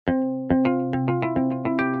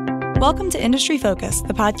Welcome to Industry Focus,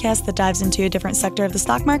 the podcast that dives into a different sector of the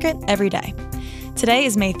stock market every day. Today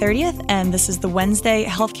is May 30th, and this is the Wednesday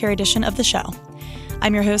healthcare edition of the show.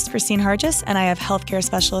 I'm your host, Christine Hargis, and I have healthcare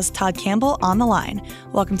specialist Todd Campbell on the line.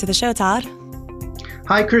 Welcome to the show, Todd.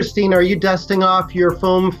 Hi, Christine. Are you dusting off your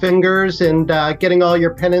foam fingers and getting all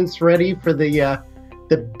your pennants ready for the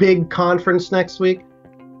big conference next week?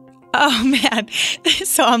 Oh, man.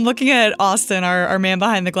 So I'm looking at Austin, our man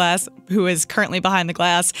behind the glass, who is currently behind the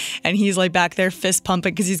glass, and he's like back there fist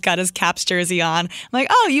pumping because he's got his Caps jersey on. I'm like,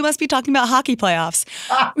 oh, you must be talking about hockey playoffs.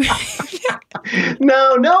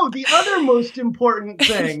 No, the other most important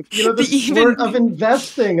thing, the sport of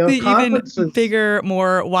investing, of the conferences. Even bigger,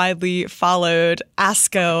 more widely followed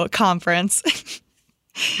ASCO conference.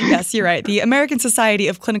 Yes, you're right. The American Society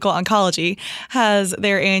of Clinical Oncology has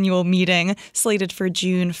their annual meeting slated for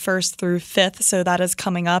June 1st through 5th. So that is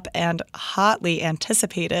coming up and hotly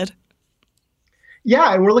anticipated.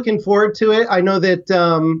 Yeah, and we're looking forward to it. I know that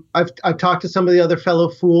I've talked to some of the other fellow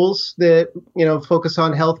fools that, focus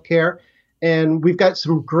on healthcare, and we've got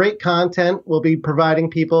some great content we'll be providing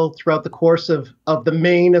people throughout the course of the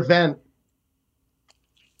main event.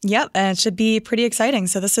 Yep, and it should be pretty exciting.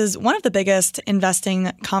 So this is one of the biggest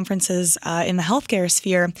investing conferences in the healthcare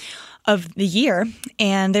sphere of the year.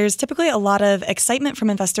 And there's typically a lot of excitement from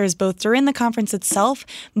investors both during the conference itself,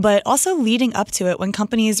 but also leading up to it when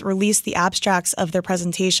companies release the abstracts of their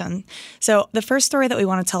presentation. So the first story that we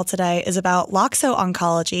want to tell today is about Loxo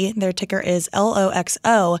Oncology. Their ticker is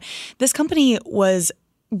LOXO. This company was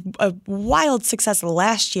a wild success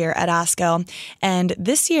last year at ASCO. And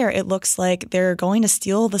this year, it looks like they're going to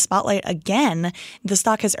steal the spotlight again. The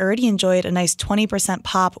stock has already enjoyed a nice 20%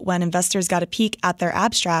 pop when investors got a peek at their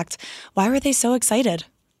abstract. Why were they so excited?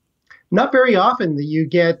 Not very often that you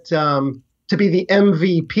get to be the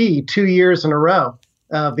MVP 2 years in a row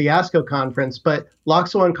of the ASCO conference, but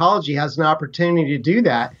Loxo Oncology has an opportunity to do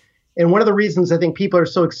that. And one of the reasons I think people are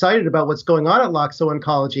so excited about what's going on at Loxo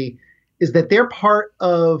Oncology is that they're part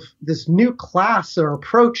of this new class or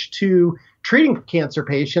approach to treating cancer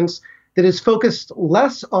patients that is focused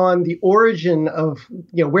less on the origin of,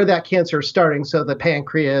 where that cancer is starting, so the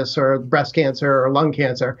pancreas or breast cancer or lung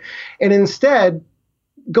cancer, and instead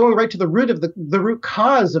going right to the root of the root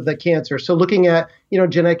cause of the cancer. So looking at,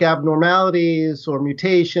 genetic abnormalities or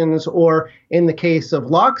mutations, or in the case of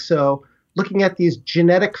Loxo, looking at these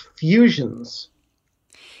genetic fusions.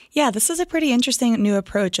 Yeah, this is a pretty interesting new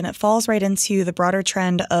approach, and it falls right into the broader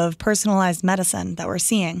trend of personalized medicine that we're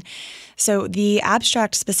seeing. So the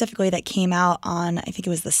abstract specifically that came out on, I think it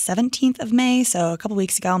was the 17th of May, so a couple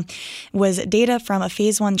weeks ago, was data from a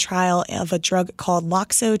phase 1 trial of a drug called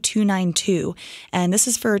Loxo 292. And this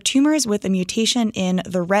is for tumors with a mutation in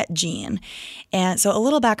the RET gene. And so a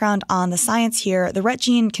little background on the science here. The RET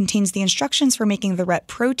gene contains the instructions for making the RET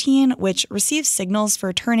protein, which receives signals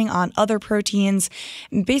for turning on other proteins.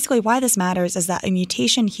 Basically, why this matters is that a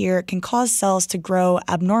mutation here can cause cells to grow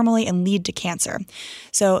abnormally and lead to cancer.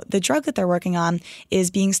 So the drug that they're working on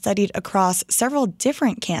is being studied across several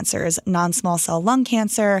different cancers: non-small cell lung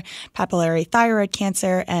cancer, papillary thyroid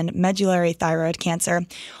cancer, and medullary thyroid cancer,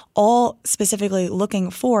 all specifically looking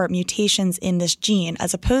for mutations in this gene,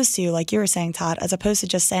 as opposed to, like you were saying, Todd, as opposed to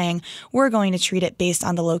just saying, we're going to treat it based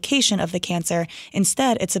on the location of the cancer.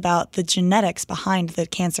 Instead, it's about the genetics behind the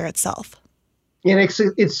cancer itself. And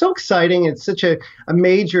it's so exciting. It's such a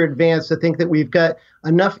major advance to think that we've got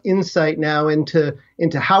enough insight now into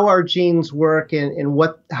how our genes work and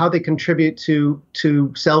how they contribute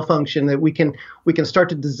to cell function, that we can start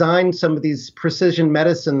to design some of these precision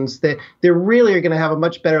medicines that they really are going to have a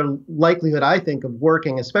much better likelihood, I think, of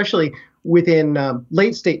working, especially within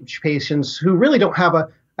late stage patients who really don't have a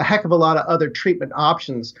heck of a lot of other treatment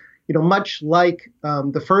options. Much like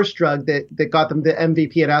the first drug that got them the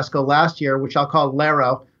MVP at ASCO last year, which I'll call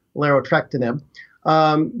larotrectinib.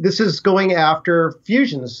 This is going after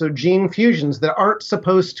fusions, so gene fusions that aren't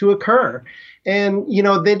supposed to occur. And,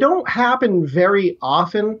 they don't happen very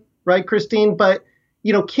often, right, Christine? But,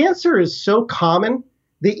 cancer is so common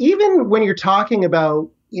that even when you're talking about,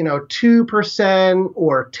 2%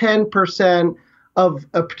 or 10% of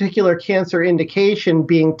a particular cancer indication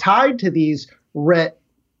being tied to these RET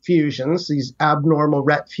fusions, these abnormal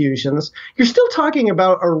RET fusions, you're still talking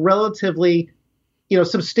about a relatively,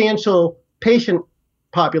 substantial patient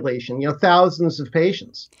population, thousands of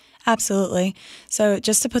patients. Absolutely. So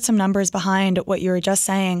just to put some numbers behind what you were just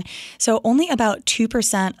saying, so only about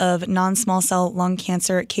 2% of non-small cell lung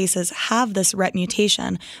cancer cases have this RET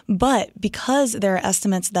mutation, but because there are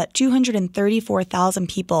estimates that 234,000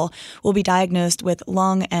 people will be diagnosed with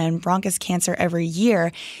lung and bronchus cancer every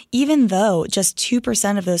year, even though just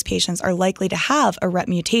 2% of those patients are likely to have a RET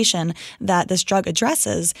mutation that this drug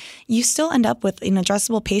addresses, you still end up with an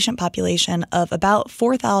addressable patient population of about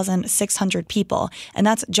 4,600 people, and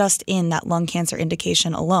that's just in that lung cancer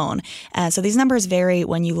indication alone. And so these numbers vary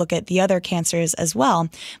when you look at the other cancers as well.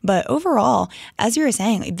 But overall, as you were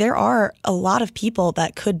saying, there are a lot of people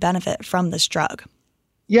that could benefit from this drug.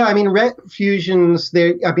 Yeah, I mean, RET fusions,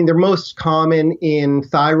 they're most common in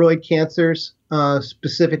thyroid cancers,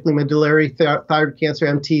 specifically medullary thyroid cancer,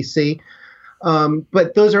 MTC.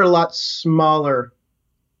 But those are a lot smaller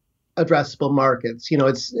addressable markets.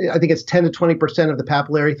 I think it's 10 to 20% of the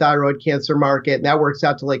papillary thyroid cancer market, and that works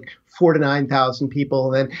out to like 4,000 to 9,000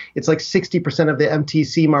 people. And then it's like 60% of the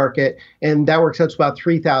MTC market, and that works out to about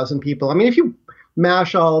 3,000 people. I mean, if you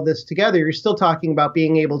mash all of this together, you're still talking about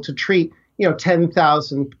being able to treat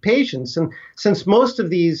 10,000 patients. And since most of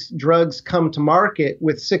these drugs come to market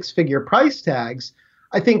with six-figure price tags,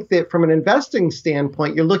 I think that from an investing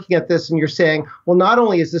standpoint, you're looking at this and you're saying, well, not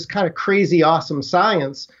only is this kind of crazy, awesome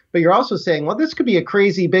science, but you're also saying, well, this could be a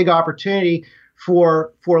crazy big opportunity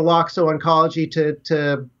for Loxo Oncology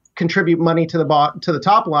to contribute money to the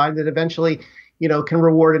top line that eventually, can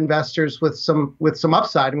reward investors with some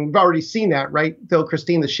upside. And we've already seen that, right? Though,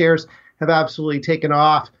 Christine, the shares have absolutely taken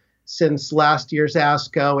off since last year's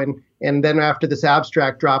ASCO, and then after this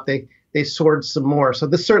abstract drop, they soared some more. So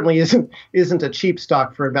this certainly isn't a cheap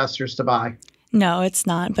stock for investors to buy. No, it's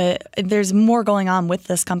not. But there's more going on with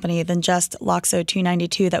this company than just Loxo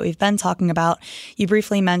 292 that we've been talking about. You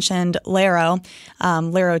briefly mentioned Laro.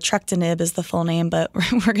 Larotrectinib is the full name, but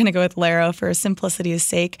we're going to go with Laro for simplicity's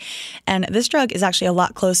sake. And this drug is actually a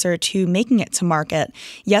lot closer to making it to market.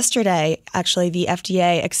 Yesterday, actually, the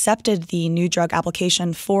FDA accepted the new drug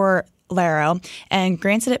application for Laro and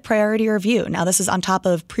granted it priority review. Now, this is on top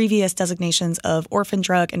of previous designations of orphan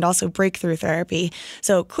drug and also breakthrough therapy.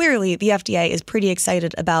 So clearly, the FDA is pretty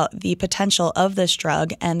excited about the potential of this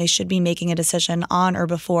drug, and they should be making a decision on or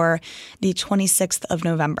before the 26th of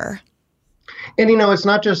November. And it's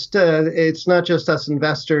not just us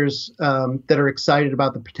investors that are excited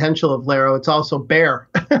about the potential of Laro. It's also Bayer.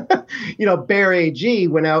 Bayer AG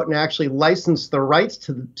went out and actually licensed the rights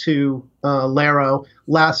to Laro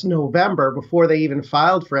last November before they even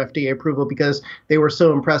filed for FDA approval because they were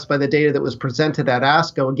so impressed by the data that was presented at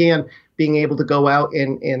ASCO. Again, being able to go out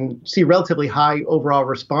and see relatively high overall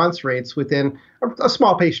response rates within a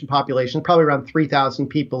small patient population, probably around 3,000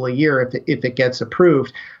 people a year if it gets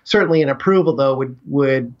approved. Certainly an approval, though,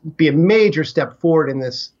 would be a major step forward in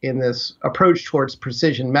this approach towards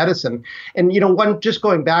precision medicine. And, just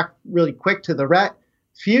going back really quick to the RET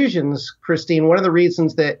fusions, Christine, one of the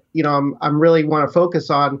reasons that, I'm really want to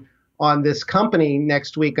focus on this company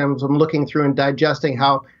next week, I'm looking through and digesting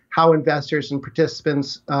how investors and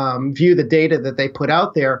participants view the data that they put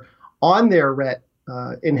out there on their RET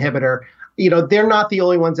inhibitor. They're not the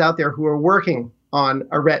only ones out there who are working on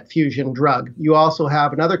a RET fusion drug. You also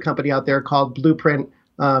have another company out there called Blueprint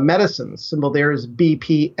Medicines, symbol there is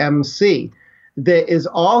BPMC, that is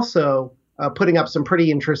also putting up some pretty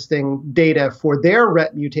interesting data for their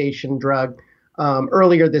RET mutation drug.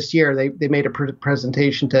 Earlier this year, they made a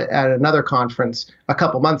presentation at another conference a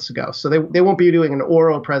couple months ago. So they won't be doing an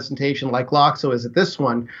oral presentation like Loxo is at this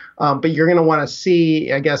one. But you're going to want to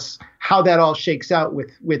see, I guess, how that all shakes out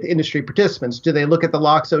with industry participants. Do they look at the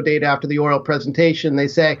Loxo data after the oral presentation? They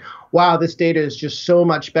say, wow, this data is just so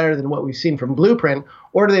much better than what we've seen from Blueprint.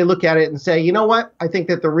 Or do they look at it and say, you know what? I think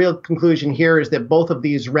that the real conclusion here is that both of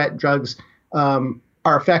these RET drugs are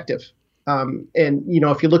effective. And,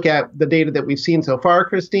 if you look at the data that we've seen so far,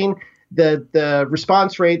 Christine, the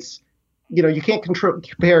response rates, you can't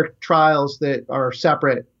compare trials that are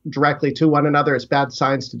separate directly to one another. It's bad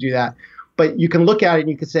science to do that. But you can look at it and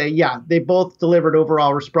you can say, yeah, they both delivered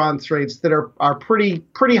overall response rates that are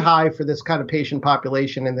pretty high for this kind of patient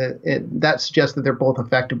population. And that suggests that they're both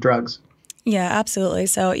effective drugs. Yeah, absolutely.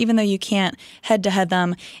 So even though you can't head-to-head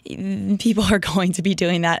them, people are going to be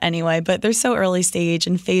doing that anyway. But they're so early stage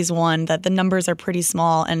in phase 1 that the numbers are pretty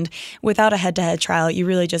small. And without a head-to-head trial, you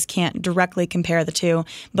really just can't directly compare the two.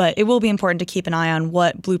 But it will be important to keep an eye on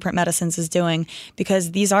what Blueprint Medicines is doing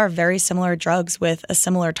because these are very similar drugs with a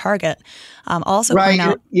similar target. Also right. Point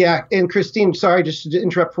out, yeah. And Christine, sorry, just to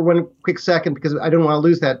interrupt for one quick second because I don't want to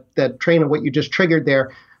lose that train of what you just triggered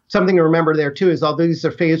there. Something to remember there, too, is all these are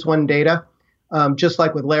phase 1 data. Just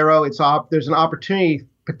like with Laro, there's an opportunity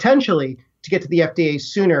potentially to get to the FDA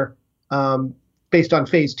sooner based on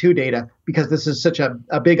phase 2 data, because this is such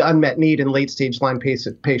a big unmet need in late-stage line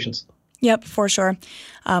patients. Yep, for sure.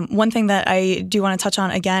 One thing that I do want to touch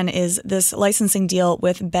on again is this licensing deal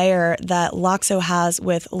with Bayer that Loxo has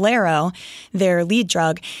with Laro, their lead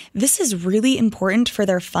drug. This is really important for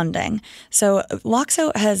their funding. So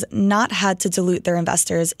Loxo has not had to dilute their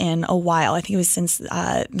investors in a while. I think it was since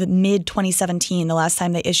the mid-2017, the last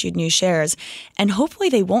time they issued new shares. And hopefully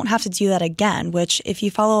they won't have to do that again, which if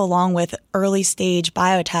you follow along with early stage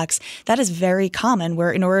biotechs, that is very common,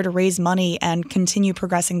 where in order to raise money and continue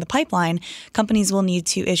progressing the pipeline, companies will need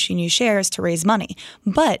to issue new shares to raise money.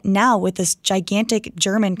 But now with this gigantic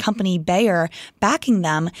German company Bayer backing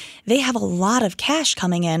them, they have a lot of cash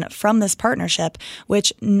coming in from this partnership,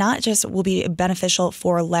 which not just will be beneficial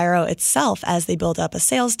for Laro itself as they build up a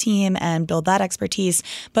sales team and build that expertise,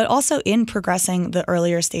 but also in progressing the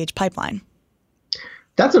earlier stage pipeline.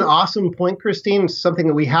 That's an awesome point, Christine. It's something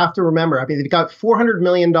that we have to remember. I mean, they've got $400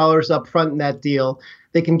 million up front in that deal.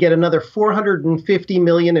 They can get another $450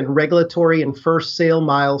 million in regulatory and first sale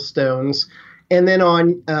milestones. And then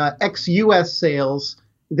on ex-US sales,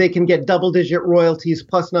 they can get double-digit royalties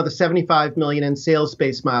plus another $75 million in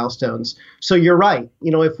sales-based milestones. So you're right.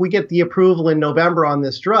 If we get the approval in November on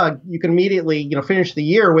this drug, you can immediately, finish the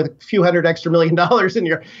year with a few hundred extra $1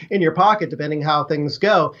 million in your pocket, depending how things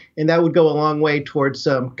go, and that would go a long way towards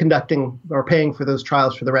conducting or paying for those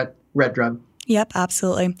trials for the Rett drug. Yep,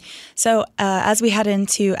 absolutely. So as we head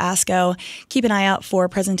into ASCO, keep an eye out for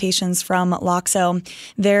presentations from Loxo.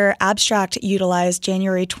 Their abstract utilized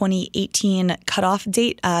January 2018 cutoff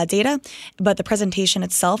date data, but the presentation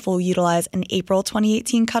itself will utilize an April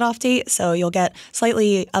 2018 cutoff date. So you'll get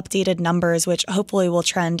slightly updated numbers, which hopefully will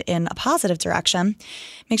trend in a positive direction.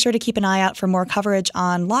 Make sure to keep an eye out for more coverage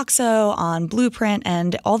on Loxo, on Blueprint,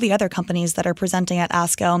 and all the other companies that are presenting at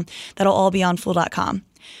ASCO. That'll all be on Fool.com.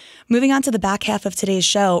 Moving on to the back half of today's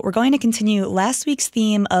show, we're going to continue last week's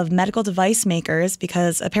theme of medical device makers,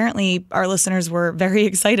 because apparently our listeners were very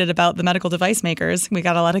excited about the medical device makers. We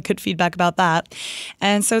got a lot of good feedback about that.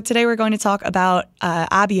 And so today we're going to talk about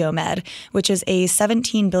Abiomed, which is a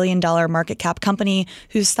 $17 billion market cap company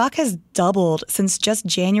whose stock has doubled since just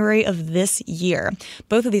January of this year.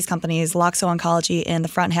 Both of these companies, Loxo Oncology in the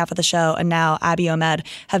front half of the show and now Abiomed,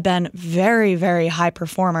 have been very, very high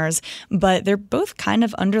performers, but they're both kind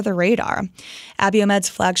of under the radar. Abiomed's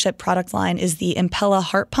flagship product line is the Impella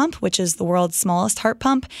heart pump, which is the world's smallest heart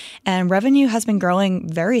pump, and revenue has been growing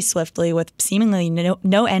very swiftly with seemingly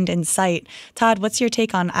no end in sight. Todd, what's your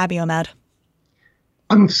take on Abiomed?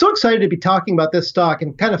 I'm so excited to be talking about this stock,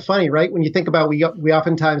 and kind of funny, right? When you think about, we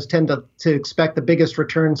oftentimes tend to expect the biggest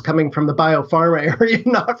returns coming from the biopharma area,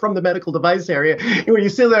 not from the medical device area. And when you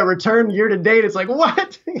see that return year to date, it's like,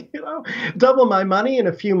 what? Double my money in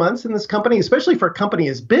a few months in this company, especially for a company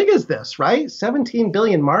as big as this, right? 17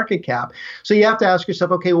 billion market cap. So you have to ask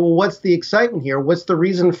yourself, okay, well, what's the excitement here? What's the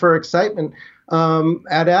reason for excitement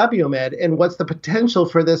at Abiomed, and what's the potential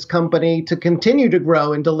for this company to continue to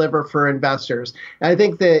grow and deliver for investors? And I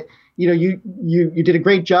think that you did a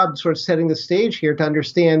great job sort of setting the stage here to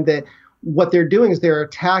understand that what they're doing is they're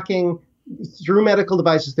attacking, through medical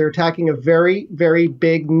devices, they're attacking a very, very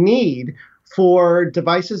big need for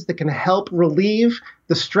devices that can help relieve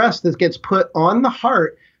the stress that gets put on the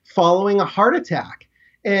heart following a heart attack.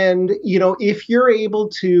 And if you're able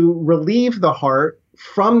to relieve the heart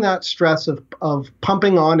from that stress of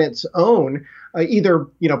pumping on its own, either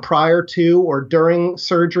prior to or during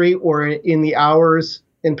surgery, or in the hours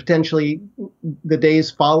and potentially the days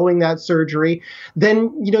following that surgery,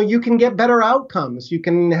 then you can get better outcomes. You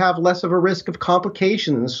can have less of a risk of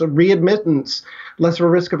complications, so readmittance, less of a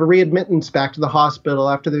risk of a readmittance back to the hospital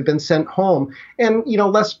after they've been sent home, and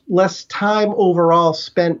less time overall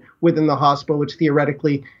spent within the hospital, which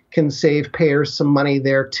theoretically can save payers some money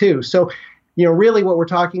there too. So really what we're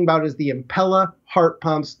talking about is the Impella heart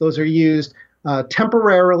pumps. Those are used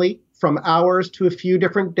temporarily from hours to a few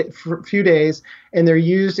days, and they're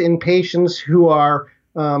used in patients who are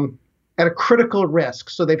at a critical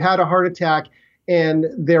risk. So they've had a heart attack and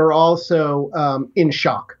they're also in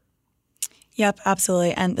shock. Yep,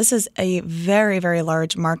 absolutely. And this is a very, very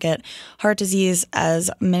large market. Heart disease,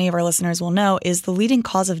 as many of our listeners will know, is the leading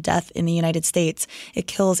cause of death in the United States. It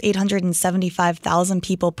kills 875,000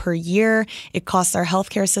 people per year. It costs our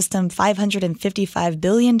healthcare system $555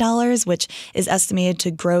 billion, which is estimated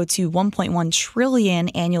to grow to $1.1 trillion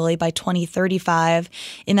annually by 2035.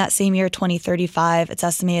 In that same year, 2035, it's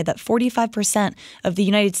estimated that 45% of the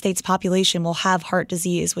United States population will have heart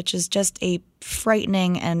disease, which is just a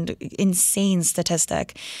frightening and insane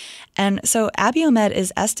statistic. And so Abiomed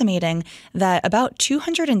is estimating that about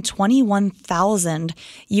 221,000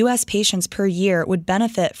 U.S. patients per year would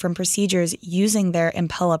benefit from procedures using their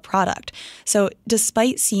Impella product. So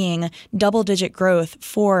despite seeing double-digit growth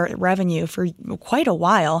for revenue for quite a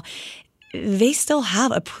while, they still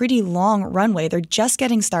have a pretty long runway. They're just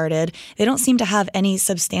getting started. They don't seem to have any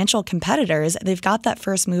substantial competitors. They've got that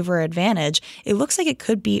first mover advantage. It looks like it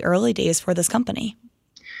could be early days for this company.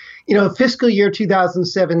 Fiscal year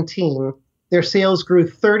 2017, their sales grew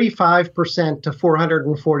 35% to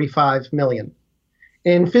 $445 million.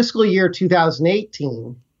 In fiscal year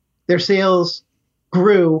 2018, their sales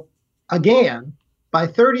grew again by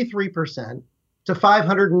 33% to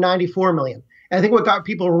 $594 million. And I think what got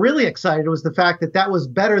people really excited was the fact that that was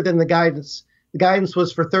better than the guidance. The guidance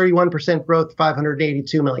was for 31% growth,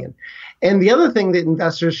 $582 million. And the other thing that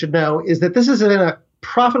investors should know is that this has been a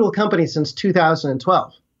profitable company since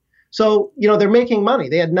 2012. So, they're making money.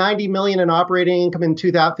 They had $90 million in operating income in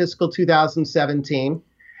fiscal 2017.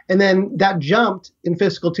 And then that jumped in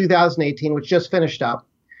fiscal 2018, which just finished up,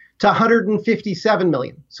 to $157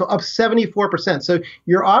 million. So up 74%. So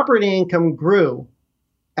your operating income grew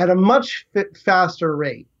at a much faster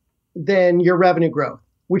rate than your revenue growth,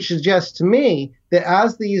 which suggests to me that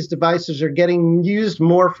as these devices are getting used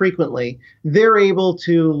more frequently, they're able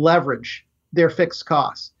to leverage their fixed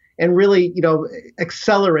costs and really,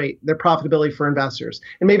 accelerate their profitability for investors.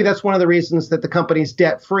 And maybe that's one of the reasons that the company's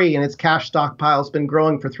debt-free and its cash stockpile has been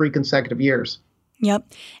growing for 3 consecutive years.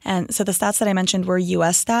 Yep. And so the stats that I mentioned were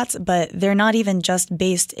U.S. stats, but they're not even just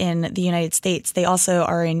based in the United States. They also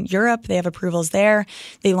are in Europe. They have approvals there.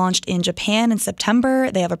 They launched in Japan in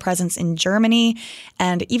September. They have a presence in Germany.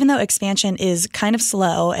 And even though expansion is kind of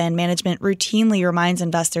slow and management routinely reminds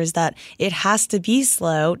investors that it has to be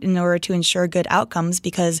slow in order to ensure good outcomes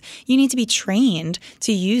because you need to be trained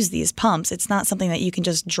to use these pumps. It's not something that you can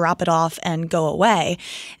just drop it off and go away.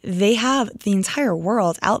 They have the entire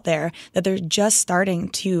world out there that they're just starting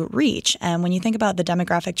to reach. And when you think about the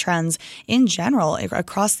demographic trends in general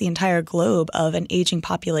across the entire globe of an aging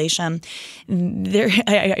population,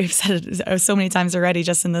 I've said it so many times already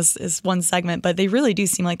just in this one segment, but they really do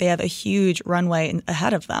seem like they have a huge runway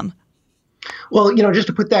ahead of them. Well, just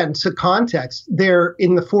to put that into context, they're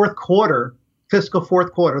in the fiscal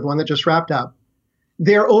fourth quarter, the one that just wrapped up,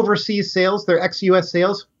 their overseas sales, their ex-US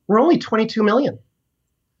sales, were only 22 million.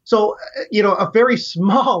 So, a very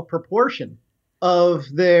small proportion of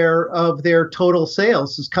their total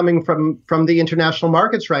sales is coming from the international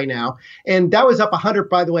markets right now. And that was up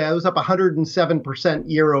 107%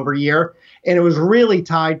 year over year. And it was really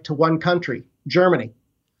tied to one country, Germany.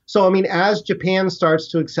 So, as Japan starts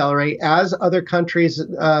to accelerate, as other countries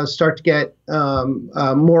start to get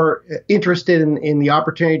more interested in the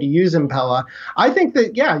opportunity to use Impella, I think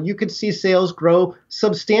that, you could see sales grow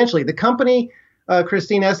substantially. The company,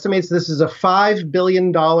 Christine, estimates this is a $5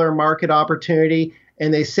 billion market opportunity,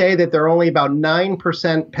 and they say that they're only about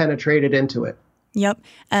 9% penetrated into it. Yep.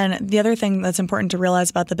 And the other thing that's important to realize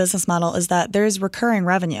about the business model is that there's recurring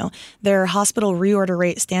revenue. Their hospital reorder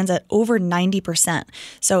rate stands at over 90%.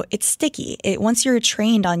 So it's sticky. Once you're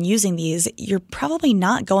trained on using these, you're probably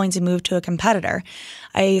not going to move to a competitor.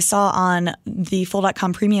 I saw on the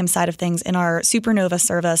Full.com premium side of things in our Supernova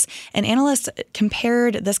service, an analyst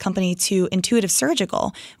compared this company to Intuitive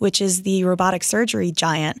Surgical, which is the robotic surgery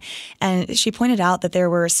giant. And she pointed out that there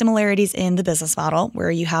were similarities in the business model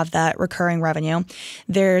where you have that recurring revenue.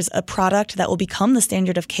 There's a product that will become the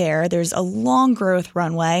standard of care. There's a long growth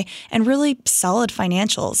runway and really solid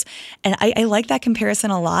financials. And I like that comparison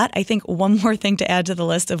a lot. I think one more thing to add to the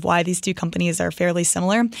list of why these two companies are fairly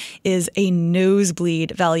similar is a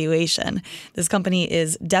nosebleed valuation. This company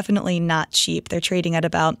is definitely not cheap. They're trading at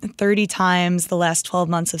about 30 times the last 12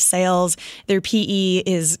 months of sales. Their PE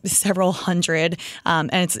is several hundred, and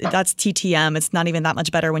that's TTM. It's not even that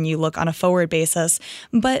much better when you look on a forward basis.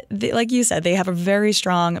 But like you said, they have a very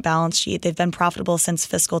strong balance sheet. They've been profitable since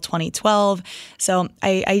fiscal 2012. So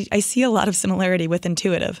I see a lot of similarity with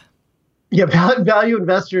Intuitive. Yeah, value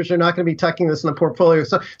investors are not going to be tucking this in the portfolio.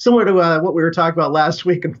 So similar to what we were talking about last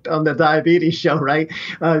week on the diabetes show, right?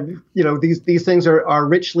 These things are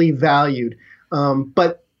richly valued,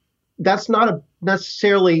 but that's not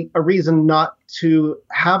necessarily a reason not to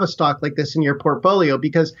have a stock like this in your portfolio,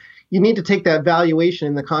 because you need to take that valuation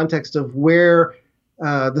in the context of where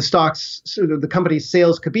the company's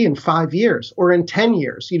sales could be in 5 years or in 10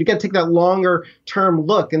 years. You got to take that longer term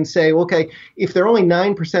look and say, okay, if they're only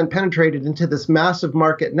 9% penetrated into this massive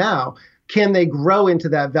market now, can they grow into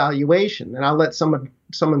that valuation? And I'll let someone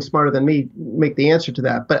smarter than me make the answer to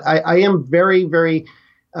that. But I am very, very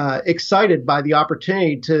excited by the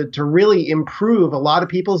opportunity to really improve a lot of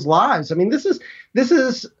people's lives. I mean, this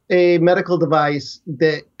is a medical device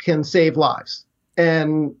that can save lives,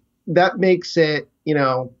 and that makes it,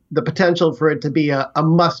 the potential for it to be a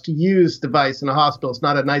must-use device in a hospital. It's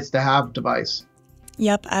not a nice-to-have device.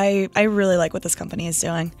 Yep, I really like what this company is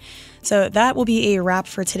doing. So that will be a wrap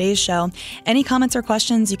for today's show. Any comments or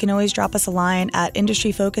questions, you can always drop us a line at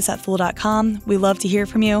industryfocus@fool.com. We love to hear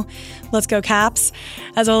from you. Let's go Caps.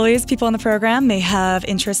 As always, people on the program may have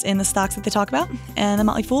interest in the stocks that they talk about, and the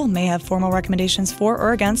Motley Fool may have formal recommendations for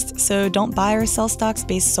or against, so don't buy or sell stocks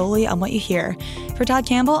based solely on what you hear. For Todd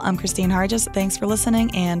Campbell, I'm Christine Hargis. Thanks for listening,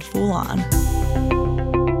 and Fool on.